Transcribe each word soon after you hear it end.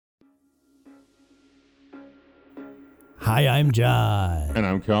Hi, I'm John. And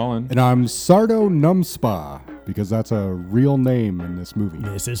I'm Colin. And I'm Sardo Numspa, because that's a real name in this movie.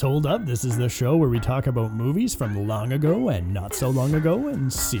 This is Hold Up. This is the show where we talk about movies from long ago and not so long ago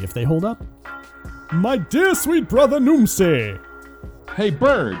and see if they hold up. My dear sweet brother Numse. Hey,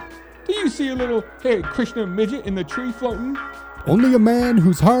 Bird, do you see a little Hare Krishna midget in the tree floating? Only a man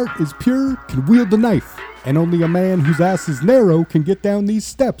whose heart is pure can wield the knife, and only a man whose ass is narrow can get down these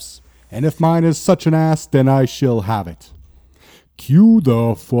steps. And if mine is such an ass, then I shall have it. Cue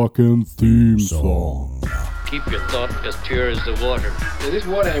the fucking theme song. Keep your thought as pure as the water. Yeah, this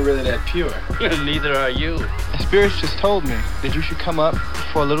water ain't really that pure. Neither are you. The spirits just told me that you should come up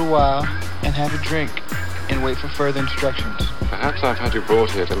for a little while and have a drink and wait for further instructions. Perhaps I've had you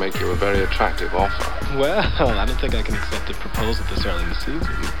brought here to make you a very attractive offer. Well, I don't think I can accept a proposal this early in the season.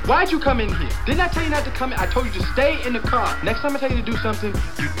 Why'd you come in here? Didn't I tell you not to come in? I told you to stay in the car. Next time I tell you to do something,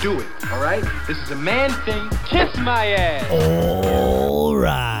 you do it, all right? This is a man thing. Kiss my ass. All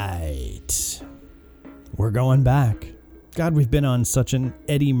right. We're going back. God, we've been on such an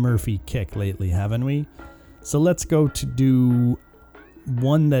Eddie Murphy kick lately, haven't we? So let's go to do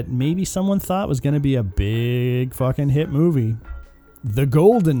one that maybe someone thought was going to be a big fucking hit movie. The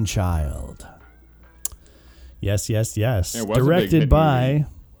Golden Child. Yes. Directed by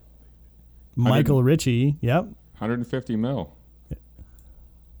Michael Ritchie. Yep. 150 mil.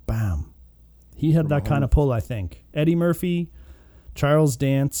 Bam. He had that kind of pull, I think. Eddie Murphy, Charles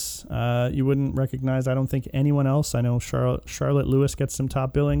Dance. You wouldn't recognize, I don't think, anyone else. I know Charlotte Lewis gets some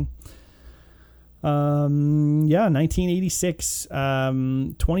top billing. 1986.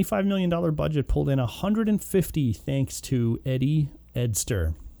 $25 million budget, pulled in 150 thanks to Eddie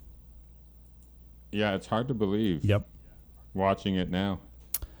Edster. Yeah, it's hard to believe. Yep. Watching it now.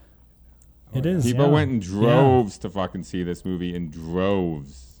 It is. People went in droves to fucking see this movie, in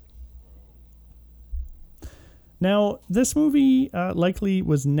droves. Now, this movie likely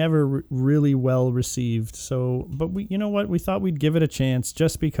was never really well received. So, but you know what? We thought we'd give it a chance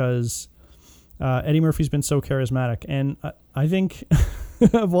just because Eddie Murphy's been so charismatic. And I think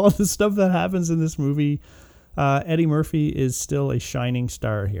of all the stuff that happens in this movie, Eddie Murphy is still a shining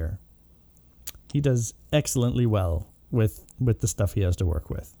star here. He does excellently well with the stuff he has to work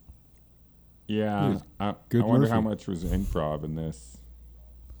with. Yeah, I wonder how much was improv in this.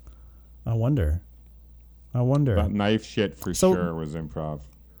 I wonder. That knife shit for sure was improv.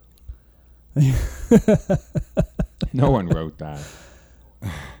 No one wrote that.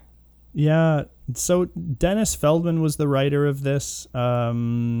 Yeah, so Dennis Feldman was the writer of this.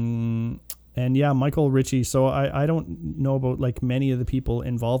 And yeah, Michael Ritchie. So I don't know about like many of the people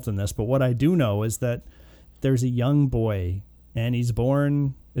involved in this, but what I do know is that there's a young boy and he's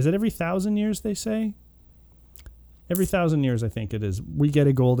born, is it every 1,000 years they say? Every 1,000 years, I think it is. We get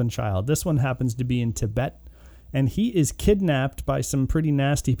a golden child. This one happens to be in Tibet, and he is kidnapped by some pretty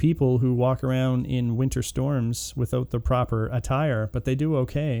nasty people who walk around in winter storms without the proper attire, but they do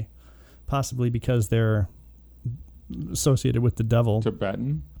okay, possibly because they're associated with the devil.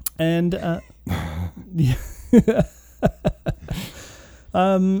 Tibetan? And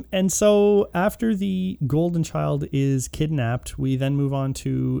and so after the golden child is kidnapped, we then move on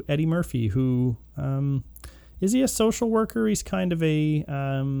to Eddie Murphy, who is he a social worker? He's kind of a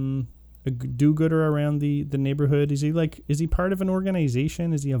do-gooder around the neighborhood. Is he part of an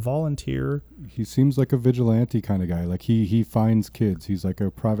organization? Is he a volunteer? He seems like a vigilante kind of guy. Like he finds kids. He's like a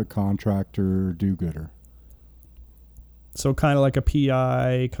private contractor do-gooder. So kind of like a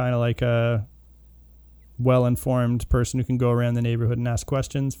PI, kind of like a well-informed person who can go around the neighborhood and ask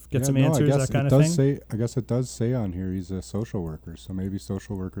questions, get some answers, that kind of thing. I guess it does say on here he's a social worker, so maybe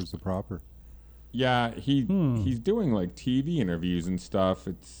social worker is the proper. Yeah, he's doing like TV interviews and stuff.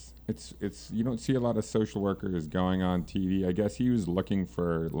 It's you don't see a lot of social workers going on TV. I guess he was looking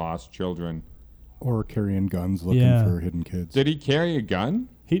for lost children. Or carrying guns, looking for hidden kids. Did he carry a gun?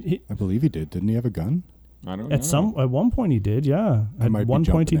 I believe he did. Didn't he have a gun? I don't know. At one point he did, yeah. At one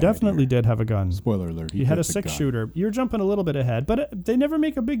point he definitely did have a gun. Spoiler alert. He had a 6-shooter. You're jumping a little bit ahead, but they never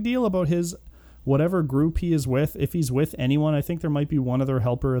make a big deal about his whatever group he is with. If he's with anyone, I think there might be one other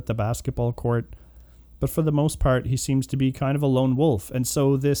helper at the basketball court. But for the most part, he seems to be kind of a lone wolf. And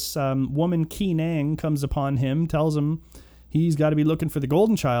so this woman, Ki Nang, comes upon him, tells him he's got to be looking for the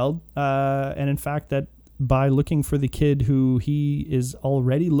golden child. And in fact, that by looking for the kid who he is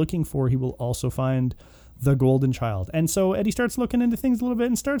already looking for, he will also find the golden child. And so Eddie starts looking into things a little bit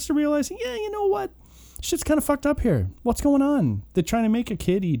and starts to realize, yeah, you know what? Shit's kind of fucked up here. What's going on? They're trying to make a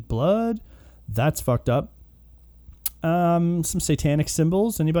kid eat blood. That's fucked up. Some satanic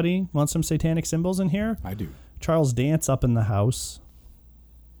symbols. Anybody want some satanic symbols in here? I do. Charles Dance up in the house.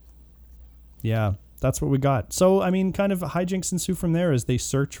 Yeah. that's what we got. So, I mean, kind of hijinks ensue from there as they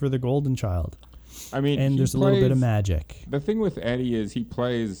search for the golden child. I mean, and there's a little bit of magic. The thing with Eddie is he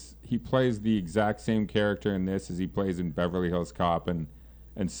plays the exact same character in this as he plays in Beverly Hills Cop and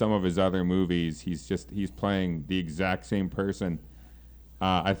some of his other movies. He's playing the exact same person.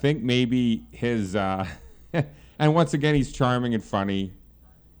 I think maybe his and once again he's charming and funny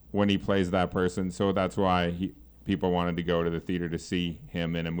when he plays that person, so that's why people wanted to go to the theater to see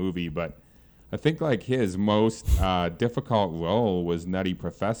him in a movie. But I think like his most difficult role was Nutty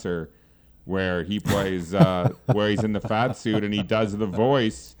Professor, where he plays where he's in the fat suit and he does the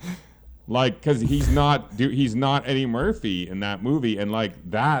voice, like, because he's not Eddie Murphy in that movie, and like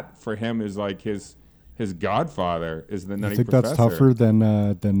that for him is like his godfather is the Nutty Professor. I think that's tougher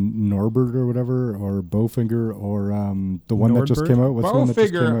than Norbert or whatever, or Bowfinger, or the one that just came out. What's the one that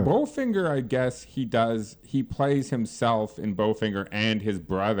just came out? Bowfinger, I guess he plays himself in Bowfinger and his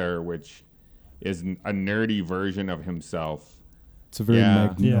brother, which is a nerdy version of himself. It's a very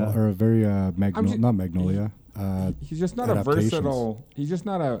not Magnolia. He's just not a versatile. He's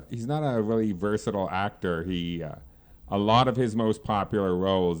not a really versatile actor. He a lot of his most popular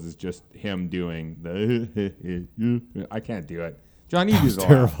roles is just him doing the. I can't do it. Johnny was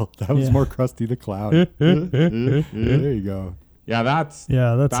terrible. That was more Krusty the Clown. There you go. Yeah, that's it.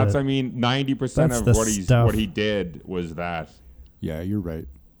 I mean, 90% of what he did was that. Yeah, you're right.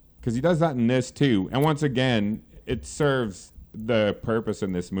 Because he does that in this too, and once again, it serves the purpose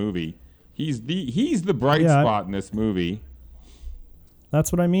in this movie. He's the bright spot in this movie.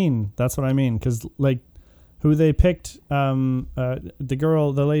 That's what I mean. Because like, who they picked,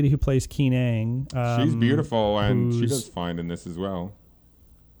 the lady who plays Keen Ang. She's beautiful, and she does fine in this as well.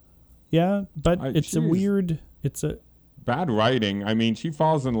 Yeah, but it's a bad writing. I mean, she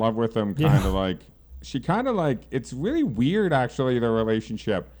falls in love with him it's really weird actually, their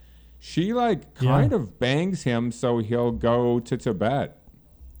relationship. She kind of bangs him so he'll go to Tibet.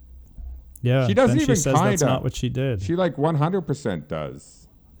 Yeah, she doesn't even says that's not what she did. She 100% does.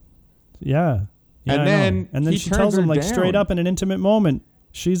 Yeah. And then she tells him straight up in an intimate moment.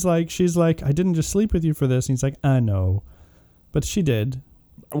 She's like, I didn't just sleep with you for this. And he's like, I know, but she did.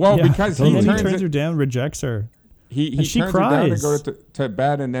 Well, because he turns her down, rejects her. He turns her down to go to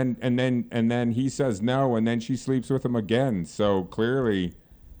bed, and then he says no, and then she sleeps with him again. So clearly,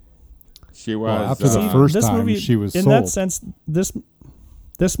 she was. Well, after the first time, movie, she was in sold. that sense.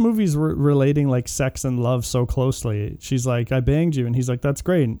 This movie's relating like sex and love so closely. She's like, I banged you. And he's like, that's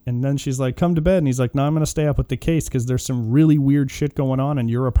great. And then she's like, come to bed. And he's like, no, I'm going to stay up with the case because there's some really weird shit going on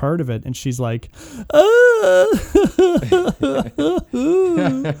and you're a part of it. And she's like,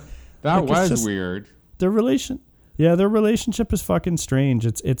 that was weird. Their relationship is fucking strange.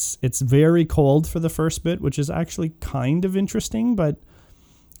 It's very cold for the first bit, which is actually kind of interesting, but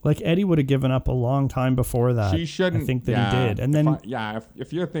like Eddie would have given up a long time before that. She shouldn't. I think that he did. And then,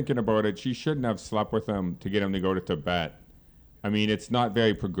 if you're thinking about it, she shouldn't have slept with him to get him to go to Tibet. I mean, it's not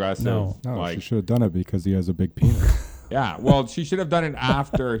very progressive. No, she should have done it because he has a big penis. Yeah, well, she should have done it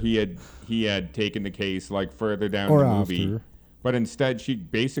after he had taken the case, further down the movie. After. But instead, she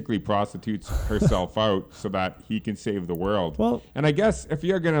basically prostitutes herself out so that he can save the world. Well, and I guess if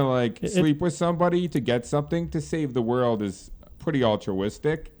you're gonna sleep with somebody to get something to save the world is pretty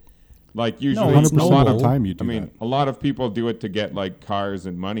altruistic. Usually, a lot of time you do that. A lot of people do it to get cars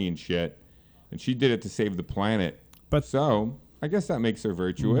and money and shit, and she did it to save the planet. But so I guess that makes her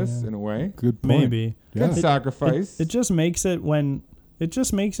virtuous in a way. Good point. Maybe good sacrifice. It just makes it when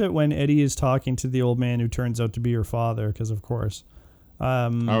Eddie is talking to the old man who turns out to be her father, because of course.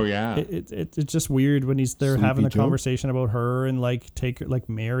 It's just weird when they're having a conversation about her and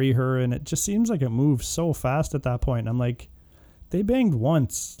marry her, and it just seems like it moves so fast at that point. I'm like, they banged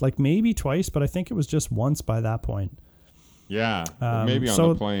once, maybe twice, but I think it was just once by that point. Yeah, maybe on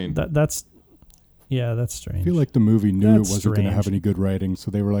the plane. That's strange. I feel like the movie knew it wasn't going to have any good writing,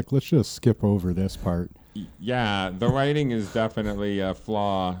 so they were like, let's just skip over this part. Yeah, the writing is definitely a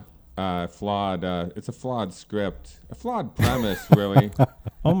flaw. Flawed. It's a flawed script, a flawed premise, really.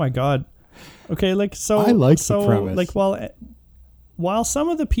 Oh my god. Okay, I like the premise. While some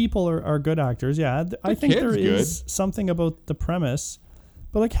of the people are good actors, I think there is something about the premise.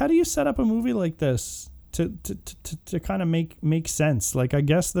 But how do you set up a movie like this to kind of make sense? I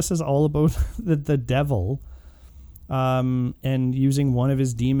guess this is all about the devil, and using one of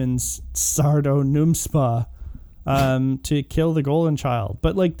his demons, Sardo Numspa, to kill the golden child.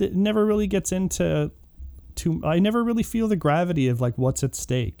 But it never really gets into. I never really feel the gravity of what's at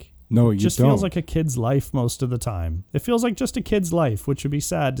stake. No, you just don't. feels like a kid's life most of the time. It feels like just a kid's life, which would be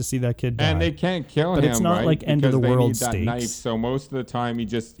sad to see that kid die. And they can't kill But him, it's not right? like end of Because the they world need that stakes. knife. So most of the time, he's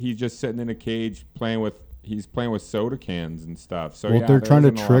just sitting in a cage playing with soda cans and stuff. So Well, yeah, they're there trying to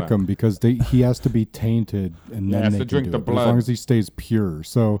isn't a lot trick of- him because he has to be tainted and Yeah, then has they to can drink do the it. But as blood. long as he stays pure.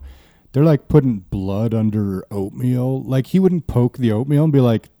 So they're like putting blood under oatmeal. Like he wouldn't poke the oatmeal and be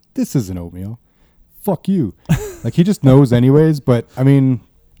like, "This isn't oatmeal. Fuck you." Like he just knows anyways. But I mean,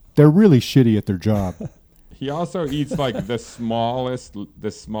 they're really shitty at their job. He also eats like the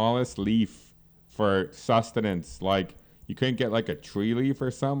smallest leaf for sustenance. Like you couldn't get like a tree leaf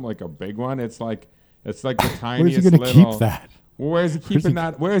or something, like a big one. It's like the tiniest. Where's he gonna little, keep that? Well, where's he keeping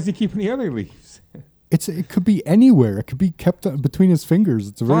that? Where is he keeping the other leaves? It could be anywhere. It could be kept between his fingers.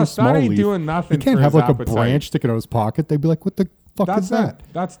 It's a very Plus, that small ain't leaf. doing nothing He can't for have his like appetite. a branch sticking out of his pocket. They'd be like, "What the fuck is that?"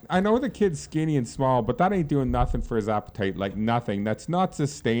 That's I know the kid's skinny and small, but that ain't doing nothing for his appetite. Like nothing. That's not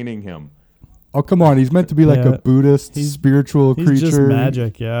sustaining him. Oh, come on. He's meant to be like Yeah. a Buddhist spiritual He's creature. just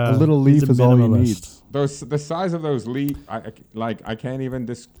magic, yeah. A little He's leaf a is all he minimalist. needs. The size of those leaves, I can't even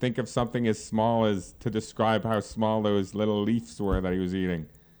just think of something as small as to describe how small those little leaves were that he was eating.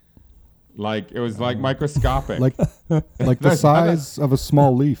 Like it was like microscopic. Like the There's size of a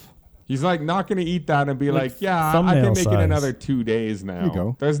small leaf. He's like not going to eat that and be Like like, yeah, I thumbnail can make size. it another 2 days now. There you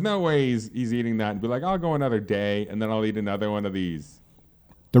go. There's no way he's eating that and be like, I'll go another day and then I'll eat another one of these.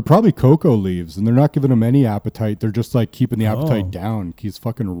 They're probably cocoa leaves, and they're not giving him any appetite. They're just like keeping the appetite Oh. down. He's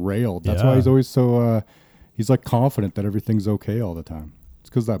fucking railed. That's Yeah. why he's always so. He's like confident that everything's okay all the time. It's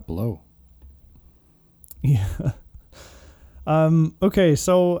because that blow. Yeah. Okay,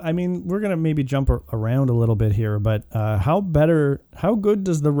 so I mean, we're gonna maybe jump around a little bit here, but how good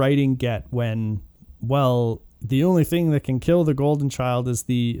does the writing get when, well, the only thing that can kill the golden child is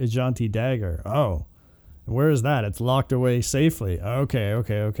the Ajanti dagger? Oh, where is that? It's locked away safely.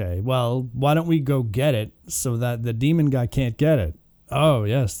 Okay. Well, why don't we go get it so that the demon guy can't get it? Oh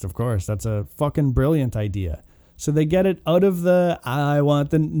yes, of course, that's a fucking brilliant idea. So they get it out of the I want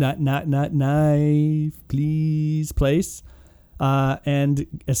the knife, please place.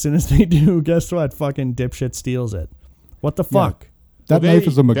 And as soon as they do, guess what? Fucking dipshit steals it. What the fuck? That Well, knife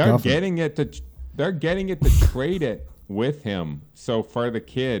is a They're MacGuffin. getting it to trade it with him. So for the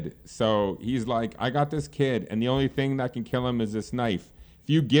kid, so he's like, I got this kid, and the only thing that can kill him is this knife. If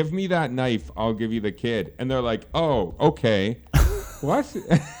you give me that knife, I'll give you the kid. And they're like, oh, okay. What?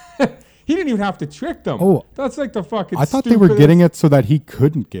 He didn't even have to trick them. Oh, that's like the fucking. I thought they were getting it so that he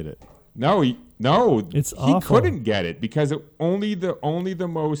couldn't get it. No, It's he awful. couldn't get it because only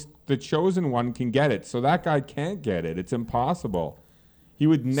the chosen one can get it. So that guy can't get it. It's impossible. He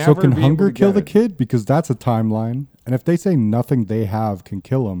would never. So can be hunger able to kill get the it. kid? Because that's a timeline. And if they say nothing they have can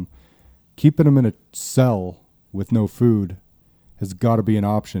kill him, keeping him in a cell with no food has got to be an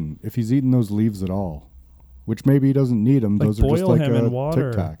option. If he's eating those leaves at all, which maybe he doesn't need them. Like Those are just boil like him a in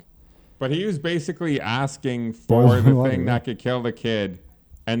water. Tic Tac. But he was basically asking Boil for him the in water, thing yeah. that could kill the kid.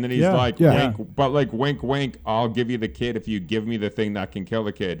 And then he's Yeah, like, yeah. wink, but like, wink, wink, I'll give you the kid if you give me the thing that can kill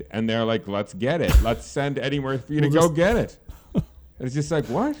the kid. And they're like, let's get it. Let's send Eddie Murphy to go get it. And it's just like,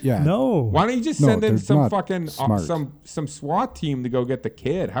 what? Yeah. No. Why don't you just No, send in they're some not fucking smart. some SWAT team to go get the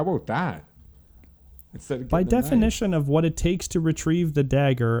kid? How about that? Instead of By getting the knife. definition of what it takes to retrieve the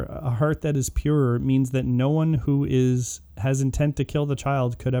dagger, a heart that is pure means that no one who has intent to kill the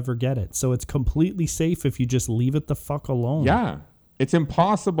child could ever get it. So it's completely safe if you just leave it the fuck alone. Yeah. It's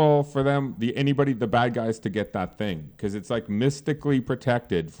impossible for them, the bad guys, to get that thing because it's like mystically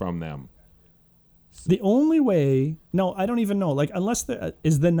protected from them. The only way, no, I don't even know. Like, unless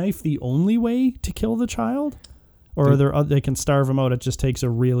is the knife the only way to kill the child, or are there they can starve him out? It just takes a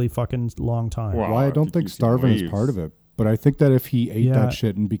really fucking long time. Well, Well, I if don't you think keep starving is leaves. part of it. But I think that if he ate Yeah. that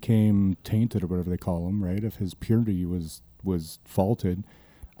shit and became tainted or whatever they call him, right? If his purity was faulted,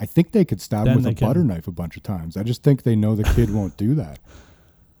 I think they could stab Then him with they a can. butter knife a bunch of times. I just think they know the kid won't do that.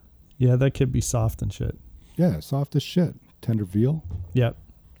 Yeah, that could be soft and shit. Yeah, soft as shit. Tender veal. Yep.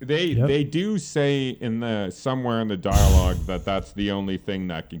 They do say in somewhere in the dialogue that that's the only thing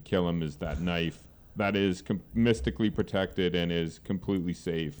that can kill him is that knife that is mystically protected and is completely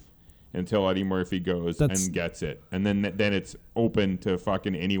safe until Eddie Murphy goes and gets it, and then it's open to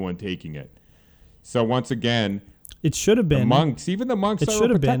fucking anyone taking it. So once again, It should have the been. monks that were should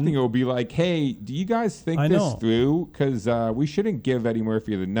have protecting been. it will be like, hey, do you guys think I this know. through? Because we shouldn't give Eddie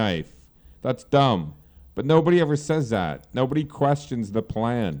Murphy the knife. That's dumb. But nobody ever says that. Nobody questions the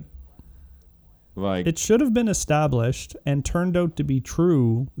plan. Like It should have been established and turned out to be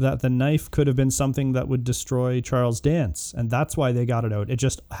true that the knife could have been something that would destroy Charles Dance, and that's why they got it out. It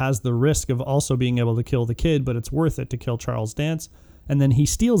just has the risk of also being able to kill the kid, but it's worth it to kill Charles Dance. and then he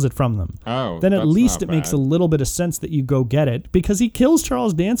steals it from them. Oh, then at that's least not it makes a bad. little bit of sense that you go get it, because he kills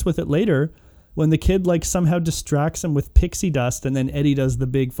Charles Dance with it later when the kid like somehow distracts him with pixie dust, and then Eddie does the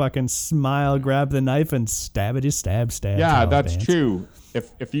big fucking smile, grab the knife, and stab. Yeah, Charles that's Dance. true.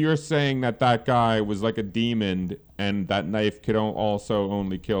 If you're saying that guy was like a demon and that knife could also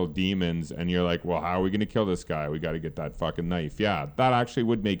only kill demons, and you're like, well, how are we going to kill this guy? We got to get that fucking knife. Yeah, that actually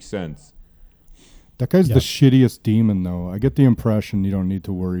would make sense. That guy's Yeah. the shittiest demon, though. I get the impression you don't need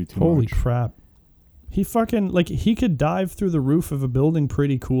to worry too Holy much. crap. He fucking, like, he could dive through the roof of a building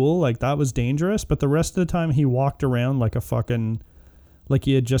pretty cool. Like, that was dangerous. But the rest of the time, he walked around like a fucking, like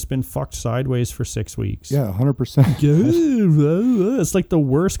he had just been fucked sideways for 6 weeks. Yeah, 100%. It's like the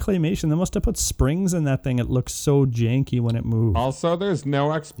worst claymation. They must have put springs in that thing. It looks so janky when it moves. Also, there's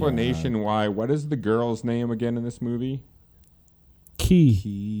no explanation why. What is the girl's name again in this movie?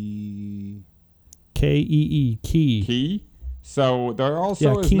 Key. K-E-E. Key. Key? So there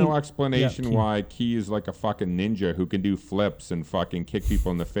also is Key. no explanation Yeah, Key. why Key is like a fucking ninja who can do flips and fucking kick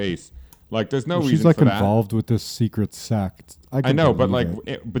people in the face. Like, there's no reason She's like for that. involved with this secret sect. I can know, but like,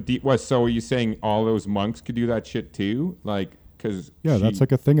 believe it. so are you saying all those monks could do that shit too? Like, because Yeah, that's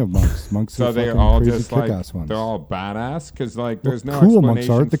like a thing of monks. Monks so are they're fucking all crazy just like kick-ass ones. they're all badass because like there's no cool monks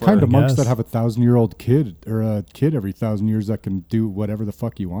explanation are the for kind of monks that Yes. have 1,000-year-old kid or a kid every 1,000 years that can do whatever the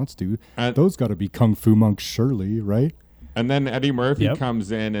fuck he wants to. And- Those got to be kung fu monks, surely, right? And then Eddie Murphy Yep.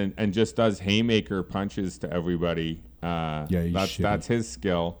 comes in and just does haymaker punches to everybody. he's that's shitty. his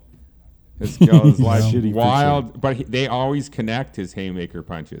skill. His skill is like Shitty for wild, but they always connect his haymaker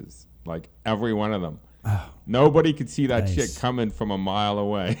punches, like every one of them. Nobody could see that Nice. shit coming from a mile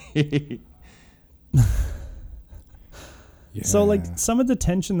away. So, like, some of the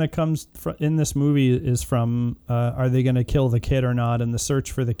tension that comes in this movie is from are they going to kill the kid or not, and the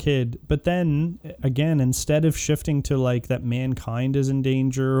search for the kid. But then, again, instead of shifting to, like, that mankind is in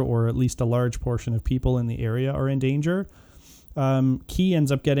danger, or at least a large portion of people in the area are in danger, Key ends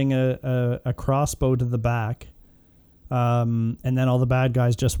up getting a crossbow to the back. And then all the bad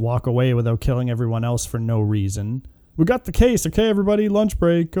guys just walk away without killing everyone else for no reason. We got the case. Okay, everybody, lunch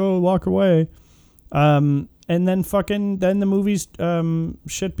break. Go walk away. And then the movie's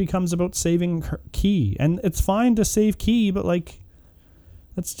shit becomes about saving Key. And it's fine to save Key, but like,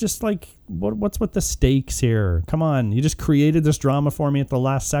 that's just like, what's with the stakes here? Come on. You just created this drama for me at the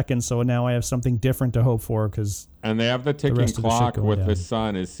last second, so now I have something different to hope for, because... And they have the ticking rest of the shit clock going with down. the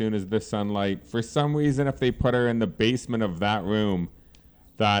sun. As soon as the sunlight, for some reason, if they put her in the basement of that room,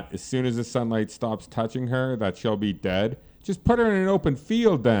 that as soon as the sunlight stops touching her, that she'll be dead. Just put her in an open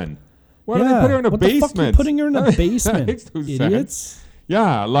field then. Why do they put her in a what basement? the fuck are you putting her in a That basement, makes no sense. idiots?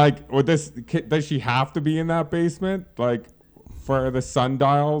 Yeah, like, with this, does she have to be in that basement? Like, for the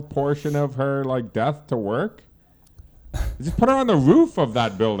sundial portion of her, like, death to work? Just put her on the roof of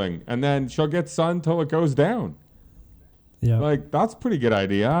that building, and then she'll get sun till it goes down. Yeah. Like, that's a pretty good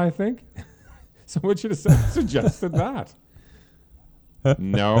idea, I think. Someone should have suggested that.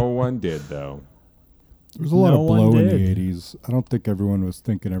 No one did, though. There was a lot No of one blow in did. the 80s. I don't think everyone was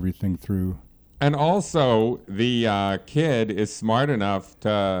thinking everything through. And also, the kid is smart enough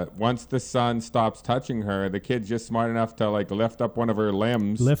to, once the sun stops touching her, the kid's just smart enough to, like, lift up one of her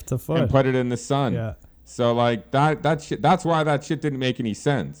limbs. Lift the foot. And put it in the sun. Yeah. So, like, that shit, that's why that shit didn't make any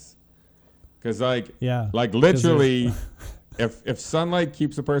sense. Because, like, Yeah. like 'Cause literally, if sunlight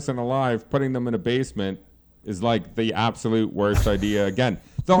keeps a person alive, putting them in a basement is, like, the absolute worst idea. Again,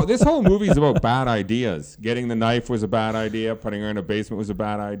 so this whole movie is about bad ideas. Getting the knife was a bad idea. Putting her in a basement was a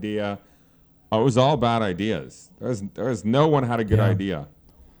bad idea. It was all bad ideas. There was no one had a good Yeah. idea.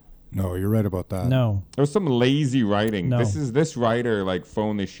 No, you're right about that. No. There was some lazy writing. No. This writer, like,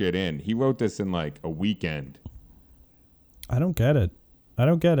 phoned this shit in. He wrote this in, like, a weekend. I don't get it.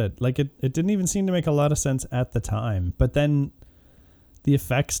 Like, it didn't even seem to make a lot of sense at the time. But then the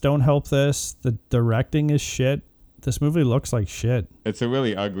effects don't help this. The directing is shit. This movie looks like shit. It's a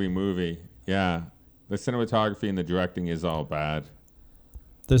really ugly movie. Yeah. The cinematography and the directing is all bad.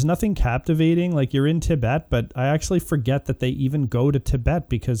 There's nothing captivating. Like, you're in Tibet, but I actually forget that they even go to Tibet,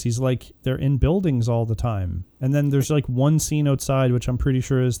 because he's like, they're in buildings all the time. And then there's like one scene outside, which I'm pretty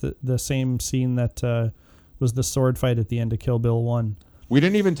sure is the same scene that was the sword fight at the end of Kill Bill 1. We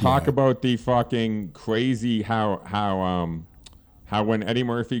didn't even talk about the fucking crazy how when Eddie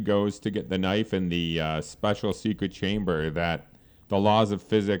Murphy goes to get the knife in the special secret chamber, that the laws of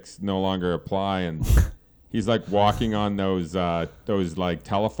physics no longer apply, and he's like walking on those like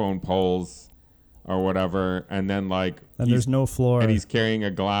telephone poles or whatever, and then like And there's no floor. and he's carrying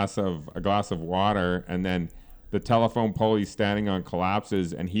a glass of water, and then the telephone pole he's standing on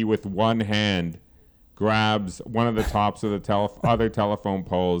collapses, and he with one hand grabs one of the tops of the other telephone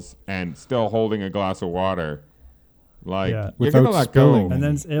poles and still holding a glass of water. Like, Yeah. you're going to Without let spilling. go. And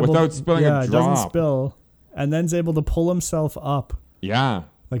then without spilling a it doesn't drop. spill. And then's able to pull himself up. Yeah.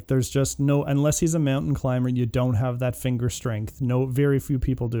 Like there's just no, unless he's a mountain climber, you don't have that finger strength. No, very few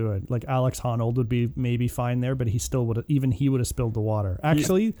people do it. Like Alex Honnold would be maybe fine there, but he still would. Even he would have spilled the water.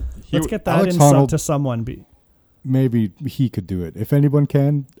 Actually, let's get that Alex in Honnold- to someone. Maybe he could do it. If anyone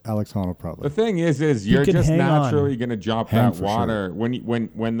can, Alex Honnold probably. The thing is you're could just hang on. naturally going to drop Hang that for water sure.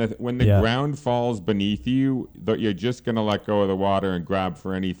 when the Yeah. ground falls beneath you. You're just going to let go of the water and grab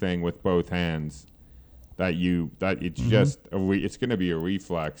for anything with both hands. That it's just it's going to be a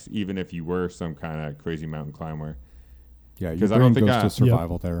reflex, even if you were some kind of crazy mountain climber. Yeah, your 'Cause I brain don't think goes to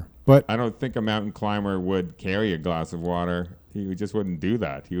survival there. But I don't think a mountain climber would carry a glass of water. He just wouldn't do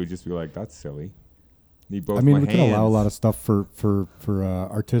that. He would just be like, "That's silly." Need both I mean, my we can allow a hands. lot of stuff for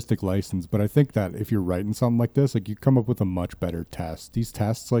artistic license, but I think that if you're writing something like this, like you come up with a much better test. These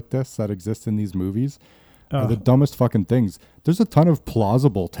tests like this that exist in these movies are the dumbest fucking things. There's a ton of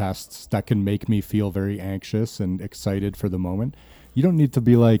plausible tests that can make me feel very anxious and excited for the moment. You don't need to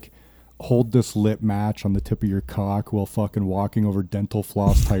be like, hold this lip match on the tip of your cock while fucking walking over dental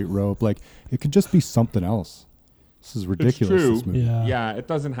floss tightrope. Like, it could just be something else. This is ridiculous. true. This movie. Yeah. It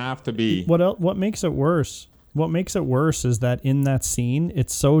doesn't have to be. What makes it worse? What makes it worse is that in that scene,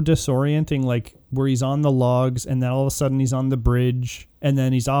 it's so disorienting, like where he's on the logs and then all of a sudden he's on the bridge and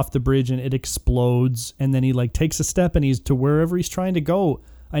then he's off the bridge and it explodes and then he like takes a step and he's to wherever he's trying to go.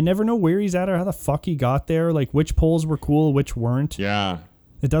 I never know where he's at or how the fuck he got there, like which poles were cool, which weren't. Yeah.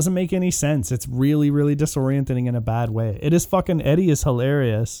 It doesn't make any sense. It's really, really disorienting in a bad way. It is fucking Eddie is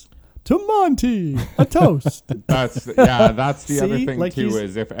hilarious. To Monty, a toast. That's the other See? thing Like too he's-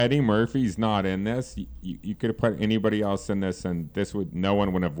 is if Eddie Murphy's not in this, you could have put anybody else in this, and no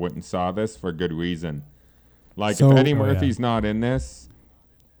one would have went and saw this for good reason. Like So- if Eddie Oh, yeah. Murphy's not in this,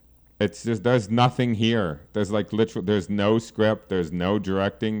 it's just there's nothing here. There's like there's no script, there's no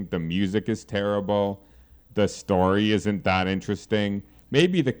directing. The music is terrible. The story isn't that interesting.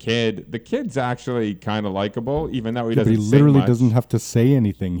 Maybe the kid's actually kind of likable, even though he Yeah, but doesn't. he literally say much. doesn't have to say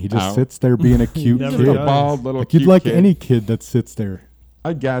anything. He just No. sits there being a cute never kid. does. A bald little Like you'd cute like kid. any kid that sits there.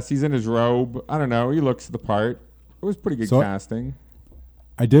 I guess he's in his robe. I don't know. He looks the part. It was pretty good So- casting.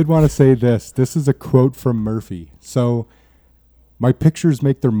 I did want to say this. This is a quote from Murphy. So, my pictures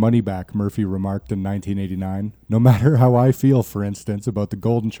make their money back, Murphy remarked in 1989. No matter how I feel, for instance, about The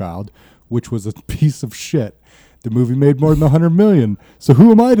Golden Child, which was a piece of shit. The movie made more than $100 million. So who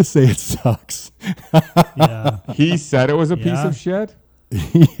am I to say it sucks? Yeah, He said it was a piece Yeah. of shit.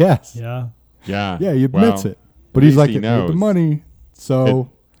 Yes. yeah. Yeah. Yeah, he admits Well, it. But at he's least like, he it made the knows. money. So...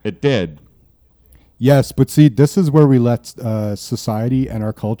 It did. Yes, but see, this is where we let society and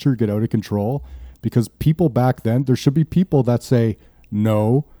our culture get out of control, because people back then, there should be people that say,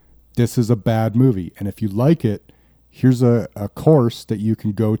 no, this is a bad movie. And if you like it, here's a course that you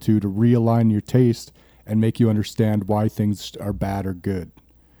can go to realign your taste and make you understand why things are bad or good.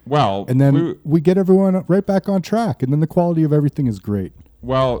 Well, And then we get everyone right back on track, and then the quality of everything is great.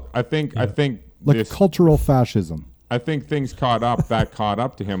 I think Like this, cultural fascism. I think things caught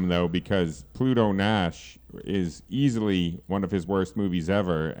up to him though, because Pluto Nash is easily one of his worst movies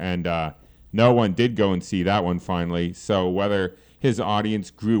ever, and no one did go and see that one finally. So whether his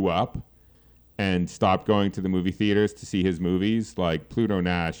audience grew up and stopped going to the movie theaters to see his movies, like Pluto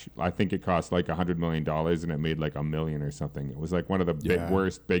Nash, I think it cost like $100 million and it made like $1 million or something. It was like one of the Yeah.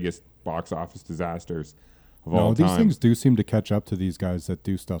 biggest box office disasters of No, all these time. things do seem to catch up to these guys that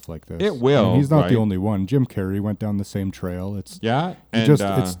do stuff like this. It will, I mean, he's not the right? only one. Jim Carrey went down the same trail. It's Yeah, and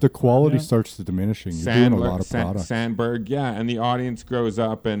and it's the quality yeah. starts to diminishing. You're doing a lot of product. Sandberg, yeah, and the audience grows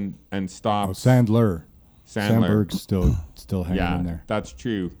up and Oh, stops. Sandler. Sandler. Sandberg's still hanging Yeah, in there. that's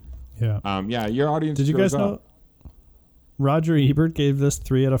true. Yeah. Yeah, your audience. Did you grows guys know up. Roger Ebert gave this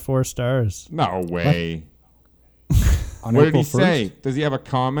 3 out of 4 stars? No way. On What did April he 1st? say? Does he have a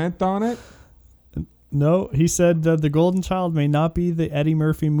comment on it? No, he said The Golden Child may not be the Eddie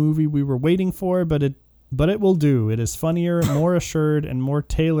Murphy movie we were waiting for, but it will do. It is funnier, more assured, and more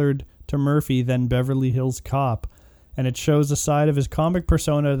tailored to Murphy than Beverly Hills Cop, and it shows a side of his comic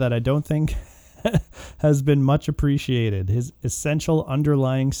persona that I don't think has been much appreciated, his essential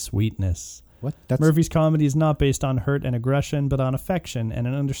underlying sweetness. What? That's Murphy's comedy is not based on hurt and aggression, but on affection and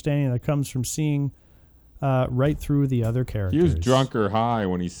an understanding that comes from seeing right through the other characters. He was drunk or high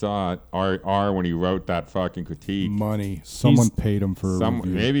when he saw it. R when he wrote that fucking critique. money. Someone paid him for a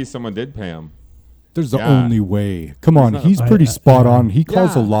review. Maybe someone did pay him. There's the Yeah. only way. Come on, not- he's pretty spot on. He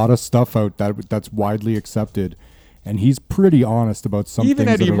calls a Yeah. lot of stuff out that's widely accepted, and he's pretty honest about some Even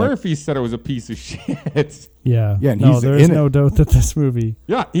things. Eddie Murphy said it was a piece of shit. Yeah. Yeah, and no, he's there is in no it. doubt that this movie.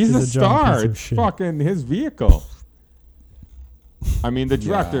 Yeah, he's He's a a giant star. piece of It's shit. fucking his vehicle. I mean, the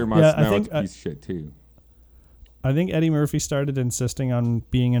director must Yeah, I know think, it's a piece of shit too. I think Eddie Murphy started insisting on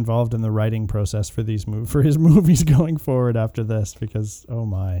being involved in the writing process for these for his movies going forward after this because oh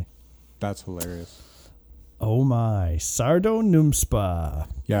my. That's hilarious. Oh my, Sardo Numspa.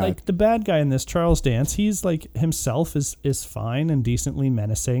 Yeah. Like the bad guy in this, Charles Dance, he's like himself is fine and decently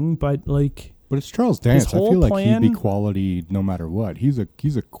menacing, but like But it's Charles Dance. I whole feel like plan- he'd be quality no matter what. He's a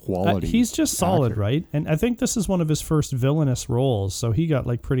quality. he's just solid, actor. right? And I think this is one of his first villainous roles, so he got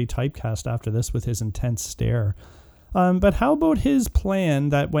like pretty typecast after this with his intense stare. But how about his plan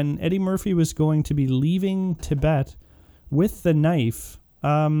that when Eddie Murphy was going to be leaving Tibet with the knife,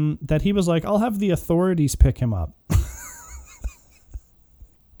 that he was like, I'll have the authorities pick him up.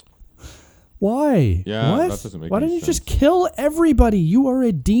 Why? Yeah, what? that doesn't make Why any don't you sense. just kill everybody? You are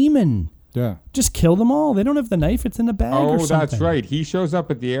a demon. Yeah. Just kill them all. They don't have the knife. It's in a bag or Oh, something. that's right. He shows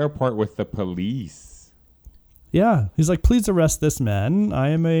up at the airport with the police. Yeah. He's like, please arrest this man. I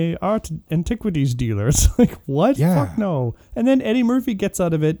am a art antiquities dealer. It's like, what? Yeah. Fuck no. And then Eddie Murphy gets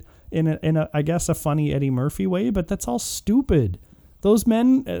out of it in a I guess, a funny Eddie Murphy way, but that's all stupid. Those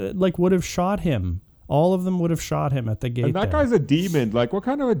men, would have shot him. All of them would have shot him at the gate. And that there. guy's a demon. Like, what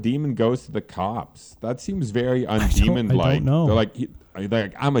kind of a demon goes to the cops? That seems very undemon-like. I don't know. They're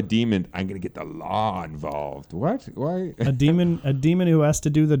like, I'm a demon. I'm gonna get the law involved. What? Why? a demon who has to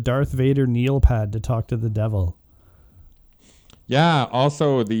do the Darth Vader kneel pad to talk to the devil. Yeah.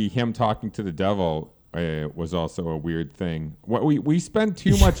 Also, him talking to the devil was also a weird thing. What we spend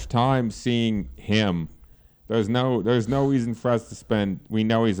too much time seeing him. There's no reason for us to spend. We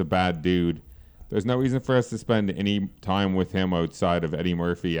know he's a bad dude. There's no reason for us to spend any time with him outside of Eddie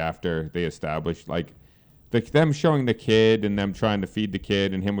Murphy after they established them showing the kid and them trying to feed the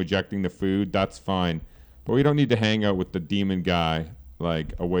kid and him rejecting the food. That's fine, but we don't need to hang out with the demon guy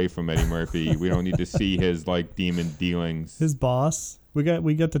away from Eddie Murphy. We don't need to see his demon dealings. His boss. We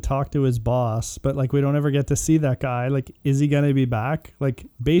get to talk to his boss, but we don't ever get to see that guy. Is he gonna be back?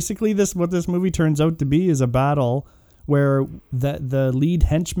 Basically, what this movie turns out to be is a battle where the lead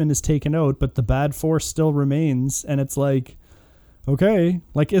henchman is taken out, but the bad force still remains, and it's okay,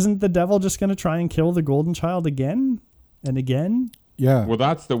 isn't the devil just gonna try and kill the golden child again and again? Yeah. Well,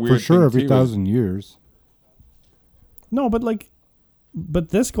 that's the weird for sure. thing Every too, 1,000 years. No, but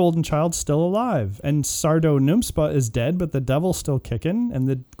this golden child's still alive, and Sardo Numspa is dead, but the devil's still kicking, and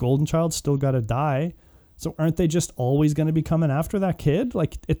the golden child's still got to die. So aren't they just always going to be coming after that kid?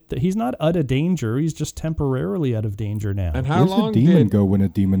 He's not out of danger. He's just temporarily out of danger now. And how Where's long the demon did go when a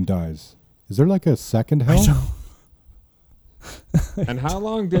demon dies? Is there a second hell? and how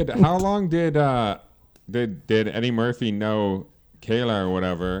long did Eddie Murphy know Kayla or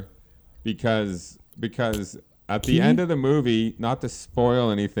whatever? Because at the end of the movie, not to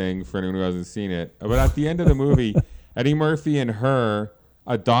spoil anything for anyone who hasn't seen it, but at the end of the movie, Eddie Murphy and her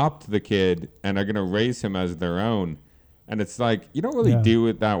adopt the kid and are going to raise him as their own. And it's you don't really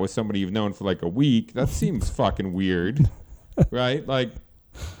do that with somebody you've known for a week. That seems fucking weird, right?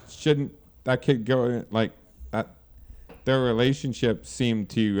 Shouldn't that kid go that? Their relationship seemed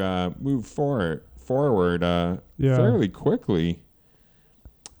to move forward fairly quickly.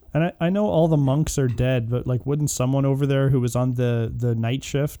 And I know all the monks are dead, but wouldn't someone over there who was on the night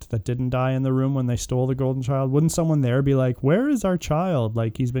shift that didn't die in the room when they stole the golden child, wouldn't someone there be where is our child?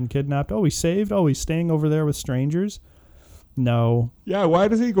 He's been kidnapped. Oh, he's saved. Oh, he's staying over there with strangers. No. Yeah. Why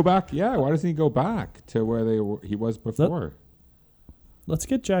doesn't he go back? Yeah. Why doesn't he go back to where he was before? Let's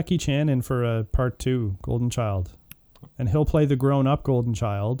get Jackie Chan in for a part 2, Golden Child, and he'll play the grown-up golden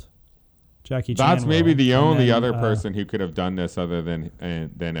child. Jackie Chan. That's maybe the and only then, other person who could have done this other than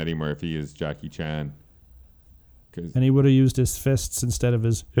Eddie Murphy is Jackie Chan. And he would have used his fists instead of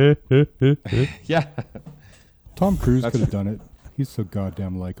his. Yeah. Tom Cruise could have done it. He's so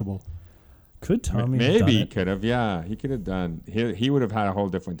goddamn likable. Could Tommy have maybe done he it? could have. Yeah, he could have done. He would have had a whole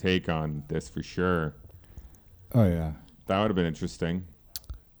different take on this for sure. Oh yeah. That would have been interesting.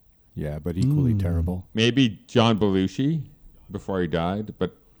 Yeah, but equally terrible. Maybe John Belushi before he died,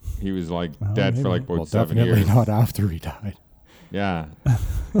 but he was dead for maybe. about 7 years. Definitely not after he died. Yeah.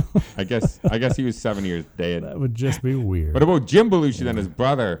 I guess he was 7 years dead. That would just be weird. What about Jim Belushi then, his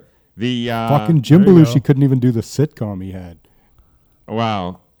brother? The Fucking Jim there you Belushi go. couldn't even do the sitcom he had.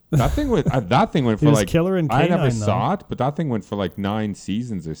 Wow. That thing went for was Killer and I never Canine, saw it, but that thing went for 9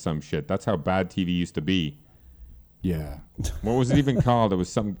 seasons or some shit. That's how bad TV used to be. Yeah. What was it even called? It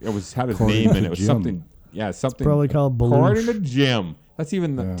was had his According name in to it. It was Jim. something. Yeah, something. Probably called Belush. According to Jim. That's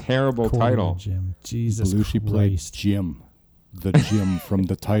even the Yeah. terrible Corey title. Jim. Jesus Belushi played Christ. Jim, the Jim from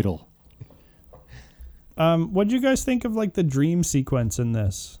the title. What do you guys think of like the dream sequence in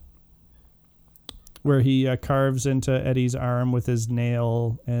this, where he carves into Eddie's arm with his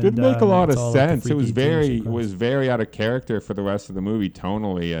nail? And Didn't make a lot it's of all, like, the sense. It was freaky dream very sequence. out of character for the rest of the movie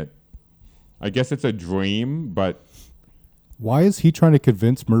tonally. I guess it's a dream, but Why is he trying to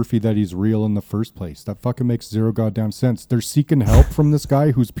convince Murphy that he's real in the first place? That fucking makes zero goddamn sense. They're seeking help from this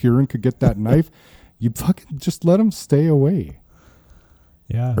guy who's pure and could get that knife. You fucking just let him stay away.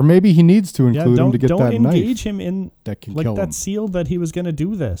 Yeah. Or maybe he needs to include him don't to get don't that engage knife him in that can like kill that him. sealed that he was going to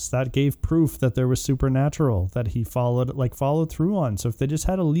do this. That gave proof that there was supernatural that he followed through on. So if they just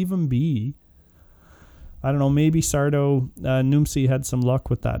had to leave him be, I don't know, maybe Sardo Numsi had some luck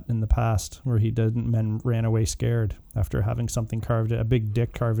with that in the past, where men ran away scared after having something a big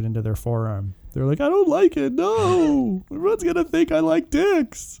dick carved into their forearm. They're like, I don't like it. No, everyone's gonna think I like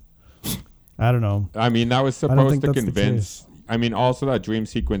dicks. I don't know. I mean, that was I don't supposed think to that's the convince. case. I mean, also that dream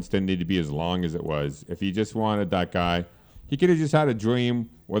sequence didn't need to be as long as it was. If he just wanted that guy, he could have just had a dream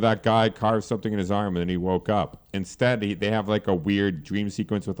where that guy carved something in his arm and then he woke up. Instead, they have like a weird dream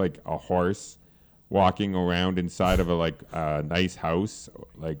sequence with like a horse walking around inside of a nice house,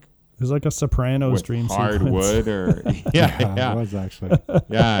 like It was like a Sopranos with dream hardwood sequence. or yeah. It was actually.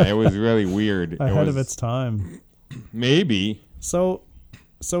 Yeah, it was really weird. Ahead of its time. Maybe. So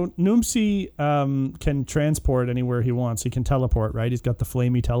Numsi can transport anywhere he wants. He can teleport, right? He's got the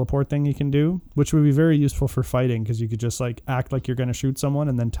flamey teleport thing he can do, which would be very useful for fighting because you could just like act like you're going to shoot someone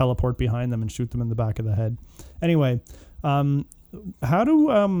and then teleport behind them and shoot them in the back of the head. Anyway, how do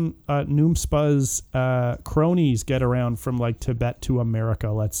Noomspa's cronies get around from like Tibet to America,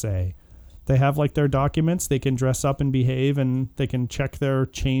 let's say? They have like their documents. They can dress up and behave, and they can check their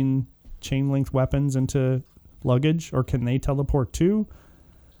chain length weapons into luggage, or can they teleport too?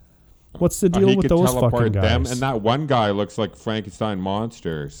 What's the deal He with could those teleport fucking guys? them, and that one guy looks like Frankenstein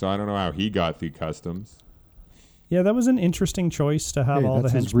monster, so I don't know how he got through customs. Yeah, that was an interesting choice to have Hey, all the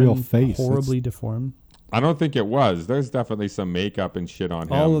that's his henchmen real face. horribly deformed. I don't think it was. There's definitely some makeup and shit on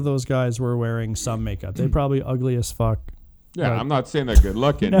him. All of those guys were wearing some makeup. They probably ugly as fuck. Yeah, but- I'm not saying they're good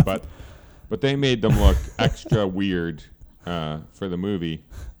looking, No. but they made them look extra weird for the movie.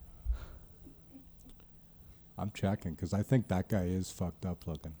 I'm checking because I think that guy is fucked up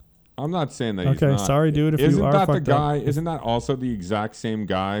looking. I'm not saying that he's Okay, not. sorry, dude, if you Isn't are that the fucked up. guy? Isn't that also the exact same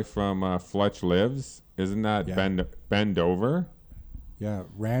guy from Fletch Lives? Isn't that Yeah. Ben Dover? Yeah,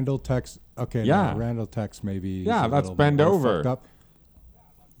 Randall Tex. Okay, Yeah. no, Randall Tex maybe. is Yeah, a that's little bend more over. fucked up.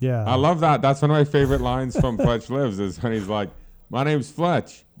 Yeah. I love that. That's one of my favorite lines from Fletch Lives is when he's like, "My name's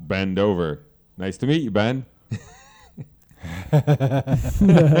Fletch. Bend over. Nice to meet you, Ben."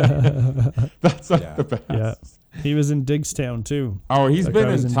 That's like Yeah. the best. Yeah. He was in Digstown too. Oh, he's That been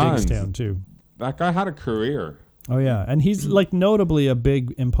guy was in tons. Digstown too. That guy had a career. Oh yeah, and he's like notably a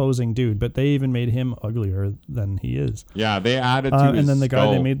big, imposing dude. But they even made him uglier than he is. Yeah, they added to his And then the guy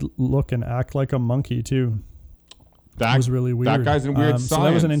they skull. made look and act like a monkey too. that was really weird. That guy's in Weird Science. So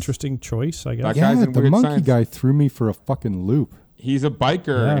that was an interesting choice, I guess. That Yeah, guy's in the Weird monkey Science. guy threw me for a fucking loop. He's a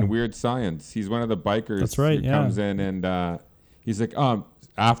biker Yeah. in Weird Science. He's one of the bikers. That's right, Who yeah. comes in and he's like,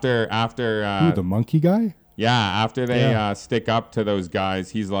 after Who, the monkey guy? yeah, after they Yeah. stick up to those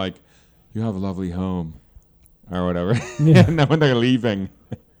guys, he's like, "You have a lovely home," or whatever. Yeah. And then when they're leaving,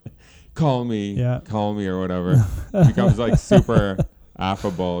 call me, Yeah. or whatever. He becomes like super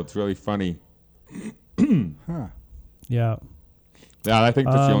affable. It's really funny. Huh. Yeah. Yeah, I think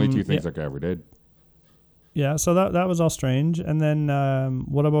that's the only two things yeah. that guy ever did. Yeah, so that was all strange. And then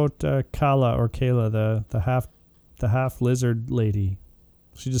what about Kala or Kayla, the half lizard lady?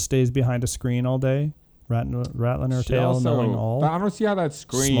 She just stays behind a screen all day, rattling her She tail, also- knowing all. I don't see how that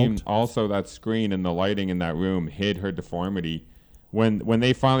screen, Smoked. that screen and the lighting in that room hid her deformity. When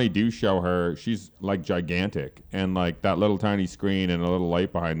they finally do show her, she's like gigantic, and like that little tiny screen and a little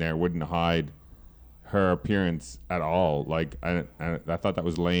light behind there wouldn't hide her appearance at all. Like I thought that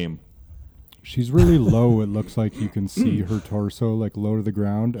was lame. She's really low. It looks like you can see her torso like low to the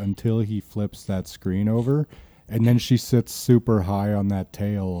ground until he flips that screen over. And then she sits super high on that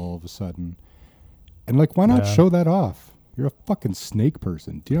tail all of a sudden. And like, why not Yeah. show that off? You're a fucking snake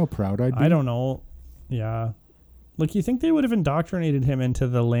person. Do you know how proud I'd be? I don't know. Yeah. Like, you think they would have indoctrinated him into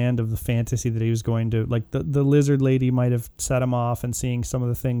the land of the fantasy that he was going to, like the lizard lady might have set him off and seeing some of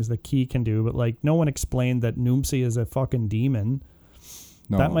the things that Key can do, but like no one explained that Noomsi is a fucking demon.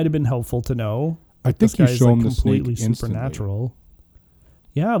 No. That might have been helpful to know. I This think you guy's show like him the snake completely instantly. supernatural.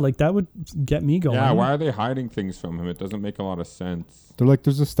 Yeah, like that would get me going. Yeah, why are they hiding things from him? It doesn't make a lot of sense. They're like,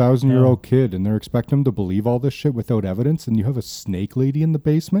 there's this 1,000-year-old kid, and they're expecting him to believe all this shit without evidence, and you have a snake lady in the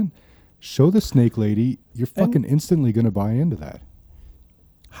basement? Show the snake lady. You're fucking instantly going to buy into that.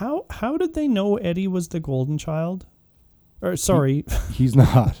 How did they know Eddie was the golden child? Or sorry. He's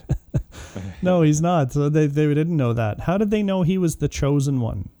not. No, he's not. So they didn't know that. How did they know he was the chosen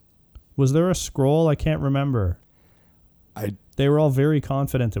one? Was there a scroll? I can't remember. They were all very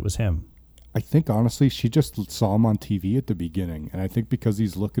confident it was him. I think, honestly, she just saw him on TV at the beginning. And I think because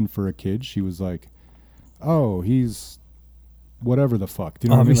he's looking for a kid, she was like, oh, he's whatever the fuck. Do you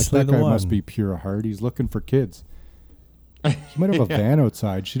know what I mean? Like, that guy must be pure of heart. He's looking for kids. He might have a van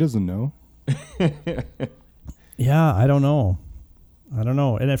outside. She doesn't know. Yeah, I don't know.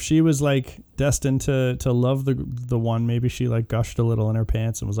 And if she was like destined to love the one, maybe she like gushed a little in her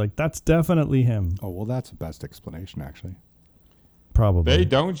pants and was like, that's definitely him. Oh, well, that's the best explanation, actually. Probably. They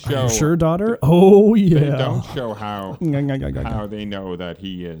don't show. Sure, daughter? Oh, yeah. They don't show how they know that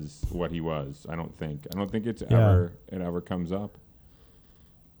he is what he was. I don't think it ever comes up.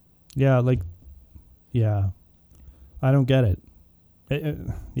 Yeah, I don't get it.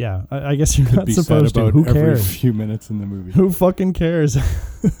 I guess you're not supposed to. Who cares? Every few minutes in the movie. Who fucking cares?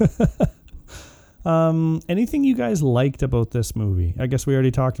 Anything you guys liked about this movie? I guess we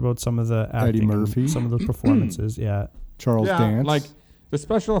already talked about some of the acting, Eddie Murphy, some of the performances. Yeah, Charles Dance. Like the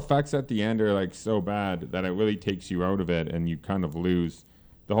special effects at the end are like so bad that it really takes you out of it, and you kind of lose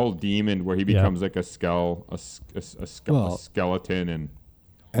the whole demon where he becomes like a skeleton,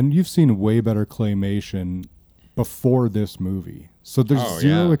 and you've seen way better claymation before this movie. So there's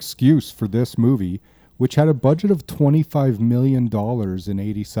zero excuse for this movie, which had a budget of $25 million in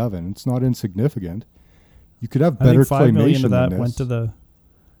 '87. It's not insignificant. You could have better claymation than this.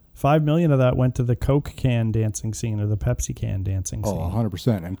 $5 million of that went to the Coke can dancing scene or the Pepsi can dancing scene. Oh,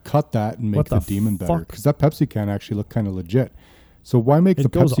 100%. And cut that and make the demon better. Because that Pepsi can actually looked kind of legit. So why make the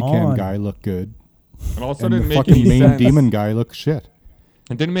Pepsi can guy look good? And also and didn't the make fucking any main sense. demon guy look shit.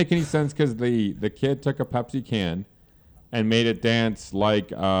 It didn't make any sense because the kid took a Pepsi can and made it dance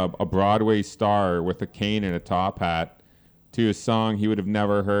like a Broadway star with a cane and a top hat to a song he would have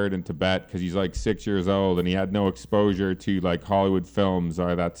never heard in Tibet because he's like 6 years old and he had no exposure to like Hollywood films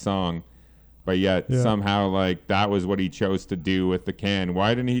or that song. But yet somehow like that was what he chose to do with the can.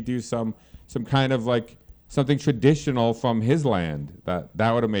 Why didn't he do some kind of like something traditional from his land? That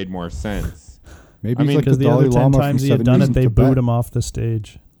would have made more sense. Maybe because the other 10 times he had done it, they booed him off the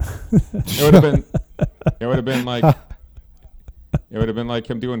stage. It would have been like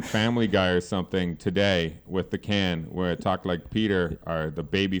him doing Family Guy or something today with the can where it talked like Peter or the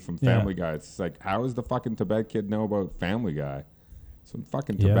baby from Family Guy. It's like, how does the fucking Tibet kid know about Family Guy? Some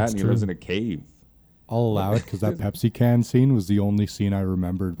fucking Tibetan, he lives in a cave. I'll allow it because that Pepsi can scene was the only scene I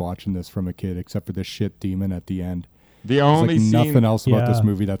remembered watching this from a kid, except for the shit demon at the end. The only like scene, nothing else about this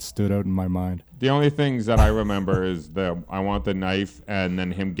movie that stood out in my mind. The only things that I remember is I want the knife and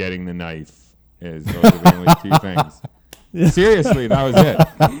then him getting the knife. Those are the only two things. Seriously, that was it.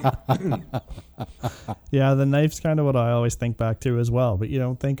 Yeah, the knife's kind of what I always think back to as well. But you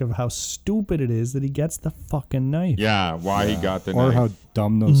don't think of how stupid it is that he gets the fucking knife. Yeah, why he got the or knife. how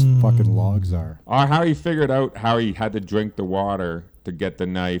dumb those fucking logs are. Or how he figured out how he had to drink the water to get the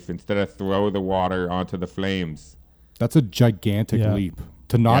knife instead of throw the water onto the flames. That's a gigantic leap.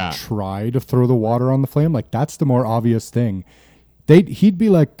 To not try to throw the water on the flame, like that's the more obvious thing. He'd be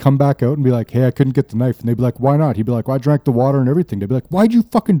like, come back out and be like, hey, I couldn't get the knife. And they'd be like, why not? He'd be like, well, I drank the water and everything. They'd be like, why'd you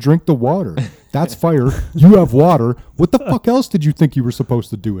fucking drink the water? That's fire. You have water. What the fuck else did you think you were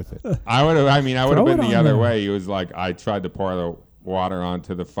supposed to do with it? I would have been the other way. He was like, I tried to pour the water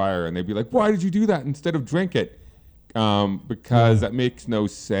onto the fire. And they'd be like, why did you do that instead of drink it? Because that makes no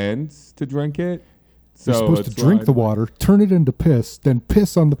sense to drink it. You're supposed to drink the water, turn it into piss, then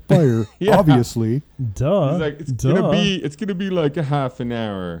piss on the fire, obviously. Duh. He's like, it's gonna be like a half an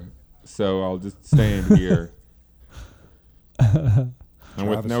hour, so I'll just stand here. And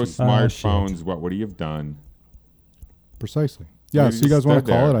with no smartphones, what would he have done? Precisely. Yeah, so you guys want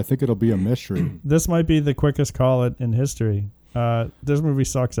to call it? I think it'll be a mystery. This might be the quickest call it in history. This movie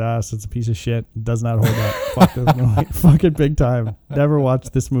sucks ass. It's a piece of shit. It does not hold up. Fuck this movie. Fuck it big time. Never watch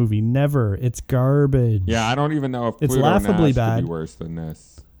this movie. Never. It's garbage. Yeah, I don't even know if it's Pluto laughably Nash bad. Could be worse than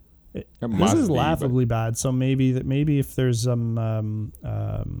this. This is laughably bad. So maybe if there's some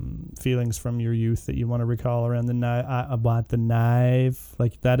feelings from your youth that you want to recall around the knife, about the knife,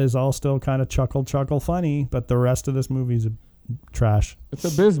 like that is all still kind of chuckle funny. But the rest of this movie's trash. It's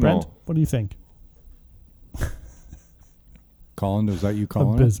abysmal. Brent, what do you think? Colin, is that you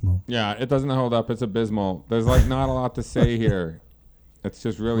calling abysmal. Yeah, it doesn't hold up. It's abysmal. There's like not a lot to say here. It's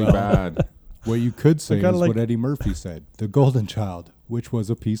just really bad. What you could say is kinda what Eddie Murphy said. The Golden Child, which was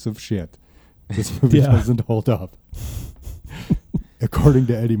a piece of shit. This movie Yeah. doesn't hold up. According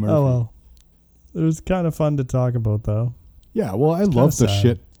to Eddie Murphy. Oh, well. It was kind of fun to talk about, though. Yeah, well, I love the sad.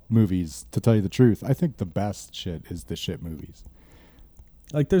 shit movies, to tell you the truth. I think the best shit is the shit movies.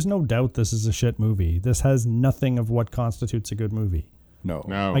 Like, there's no doubt this is a shit movie. This has nothing of what constitutes a good movie. No.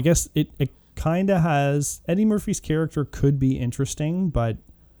 No. I guess it kind of has... Eddie Murphy's character could be interesting, but...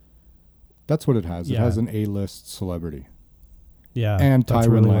 That's what it has. It Yeah. has an A-list celebrity. Yeah, And that's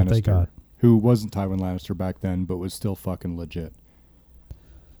Tywin really Lannister, what they got. who wasn't Tywin Lannister back then, but was still fucking legit.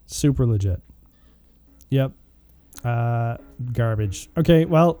 Super legit. Yep. Garbage. Okay,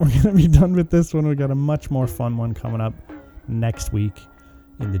 well, we're going to be done with this one. We got a much more fun one coming up next week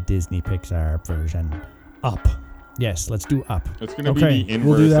in the Disney Pixar version. Up. Yes, let's do Up. It's going to Okay, be the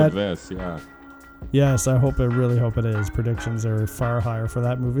we'll do inverse that. of this, yeah. Yes, I really hope it is. Predictions are far higher for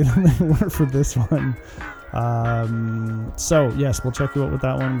that movie than they were for this one. So, yes, we'll check you out with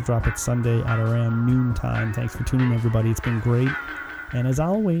that one. Drop it Sunday at around noontime. Thanks for tuning in, everybody. It's been great. And as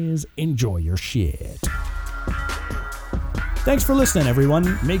always, enjoy your shit. Thanks for listening,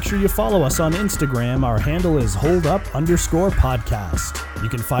 everyone. Make sure you follow us on Instagram. Our handle is holdup_podcast. You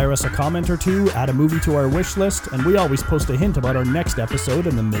can fire us a comment or two, add a movie to our wish list, and we always post a hint about our next episode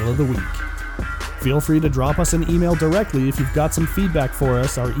in the middle of the week. Feel free to drop us an email directly if you've got some feedback for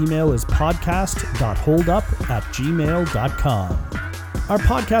us. Our email is podcast.holdup@gmail.com. Our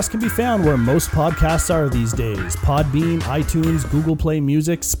podcast can be found where most podcasts are these days: Podbean, iTunes, Google Play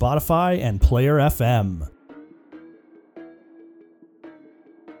Music, Spotify, and Player FM.